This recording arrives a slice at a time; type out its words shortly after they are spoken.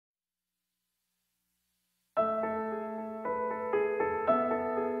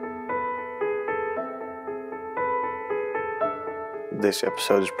This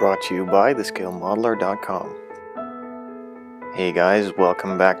episode is brought to you by thescalemodeler.com. Hey guys,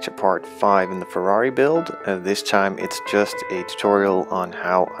 welcome back to part 5 in the Ferrari build. This time it's just a tutorial on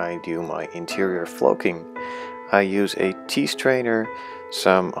how I do my interior floaking. I use a T-strainer,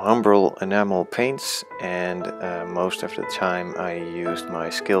 some Humbrol enamel paints, and most of the time I used my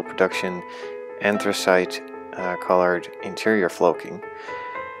Scale Production anthracite colored interior floaking.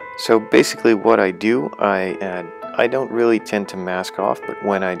 So basically what I do, I don't really tend to mask off, but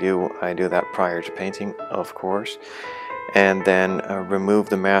when I do that prior to painting, of course, and then remove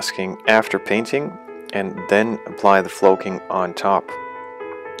the masking after painting and then apply the floaking on top.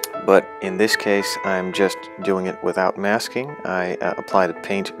 But in this case I'm just doing it without masking. I apply the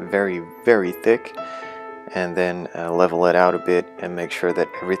paint very, very thick and then level it out a bit and make sure that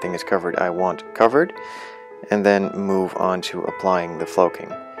everything is covered I want covered, and then move on to applying the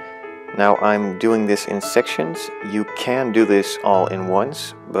floaking. Now I'm doing this in sections. You can do this all in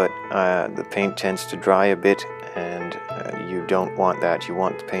once, but the paint tends to dry a bit and you don't want that. You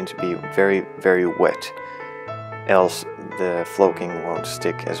want the paint to be very, very wet, else the floaking won't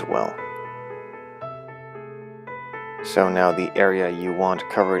stick as well. So now the area you want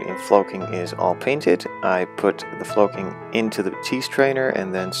covered in floaking is all painted. I put the floaking into the T-strainer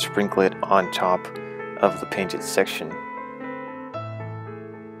and then sprinkle it on top of the painted section.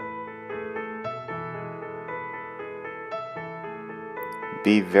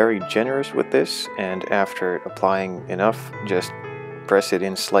 Be very generous with this, and after applying enough, just press it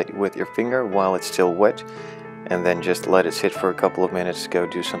in slightly with your finger while it's still wet, and then just let it sit for a couple of minutes, go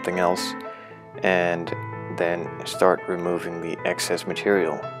do something else, and then start removing the excess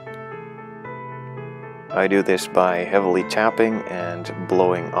material. I do this by heavily tapping and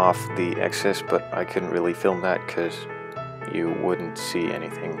blowing off the excess, but I couldn't really film that because you wouldn't see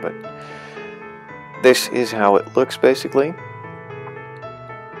anything, but this is how it looks basically.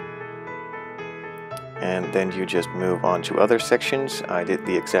 And then you just move on to other sections. I did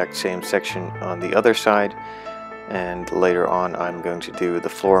the exact same section on the other side, and later on I'm going to do the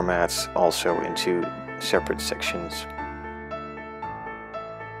floor mats also into separate sections.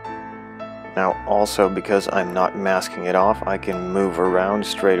 Now also, because I'm not masking it off, I can move around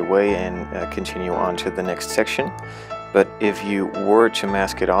straight away and continue on to the next section. But if you were to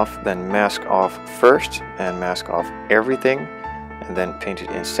mask it off, then mask off first and mask off everything, and then paint it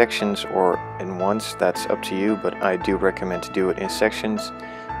in sections or in once. That's up to you, but I do recommend to do it in sections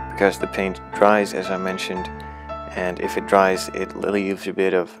because the paint dries, as I mentioned, and if it dries it leaves a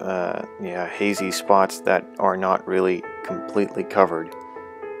bit of hazy spots that are not really completely covered.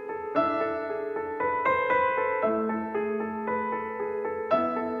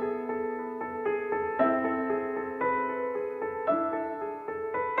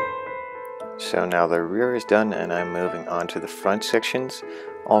 So now the rear is done and I'm moving on to the front sections,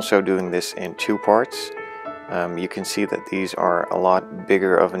 also doing this in 2 parts. You can see that these are a lot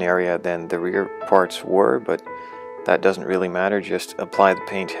bigger of an area than the rear parts were, but that doesn't really matter. Just apply the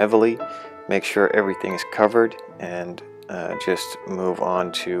paint heavily, make sure everything is covered, and just move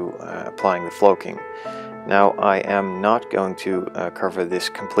on to applying the floaking. Now I am not going to cover this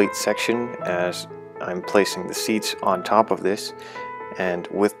complete section as I'm placing the seats on top of this. And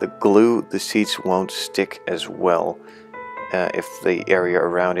with the glue, the seats won't stick as well if the area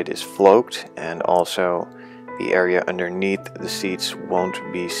around it is floaked, and also the area underneath the seats won't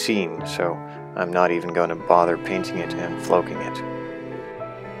be seen, so I'm not even going to bother painting it and floaking it.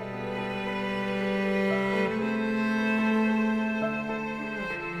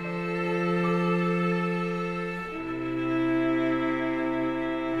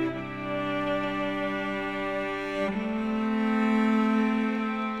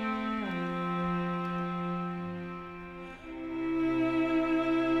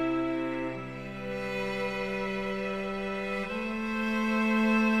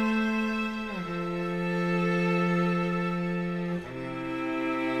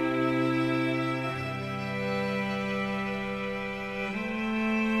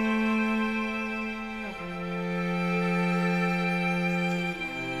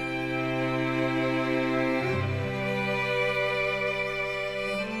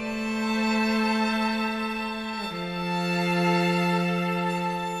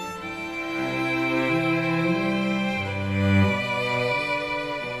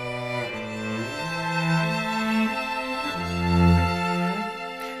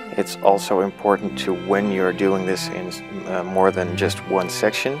 It's also important to, when you're doing this in more than just one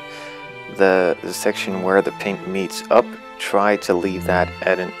section, the section where the paint meets up, try to leave that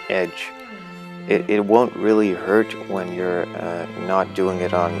at an edge. It won't really hurt when you're not doing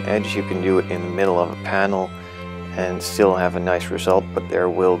it on edge. You can do it in the middle of a panel and still have a nice result, but there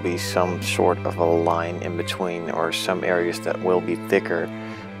will be some sort of a line in between, or some areas that will be thicker,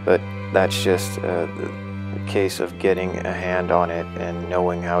 but that's just the case of getting a hand on it and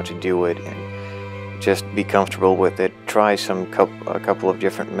knowing how to do it, and just be comfortable with it. Try a couple of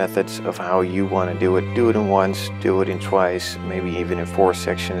different methods of how you want to do it. Do it in once, do it in twice, maybe even in 4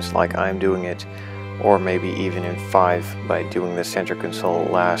 sections like I'm doing it, or maybe even in 5 by doing the center console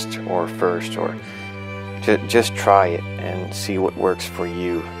last or first, or just try it and see what works for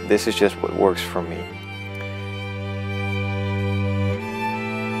you. This is just what works for me.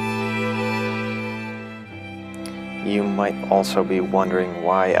 You might also be wondering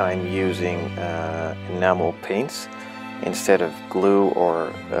why I'm using enamel paints instead of glue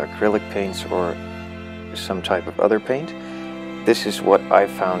or acrylic paints or some type of other paint. This is what I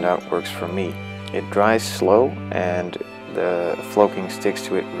found out works for me. It dries slow and the floaking sticks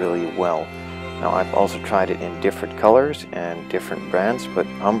to it really well. Now, I've also tried it in different colors and different brands, but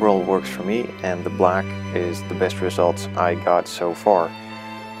Umbral works for me, and the black is the best results I got so far.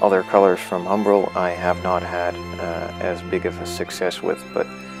 Other colors from Umbral I have not had as big of a success with, but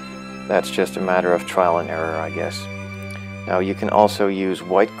that's just a matter of trial and error, I guess. Now, you can also use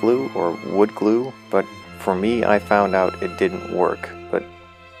white glue or wood glue, but for me I found out it didn't work, but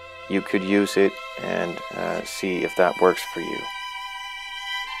you could use it and see if that works for you.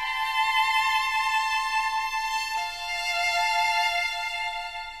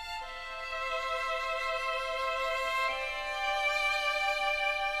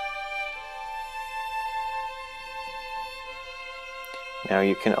 Now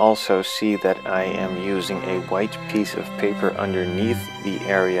you can also see that I am using a white piece of paper underneath the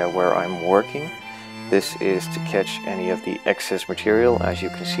area where I'm working. This is to catch any of the excess material. As you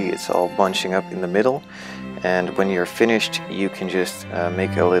can see, it's all bunching up in the middle, and when you're finished you can just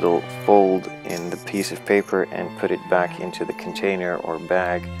make a little fold in the piece of paper and put it back into the container or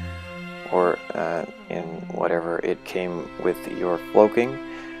bag, or in whatever it came with your floating.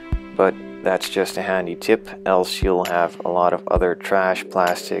 But that's just a handy tip, else you'll have a lot of other trash,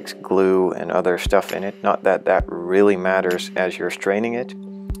 plastics, glue and other stuff in it. Not that that really matters as you're straining it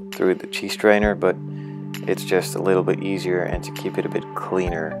through the cheese strainer, but it's just a little bit easier and to keep it a bit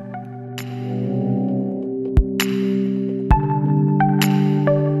cleaner.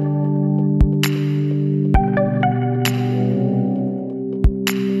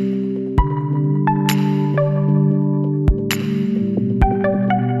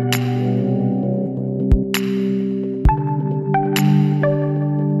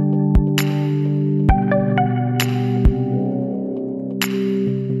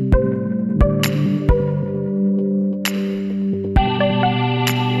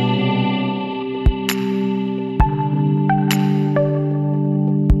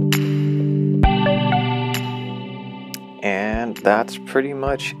 And that's pretty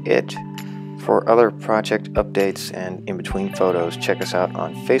much it. For other project updates and in-between photos, check us out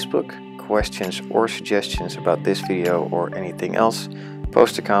on Facebook. Questions or suggestions about this video or anything else,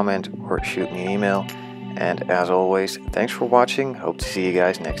 post a comment or shoot me an email. And as always, thanks for watching. Hope to see you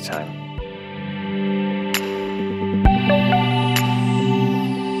guys next time.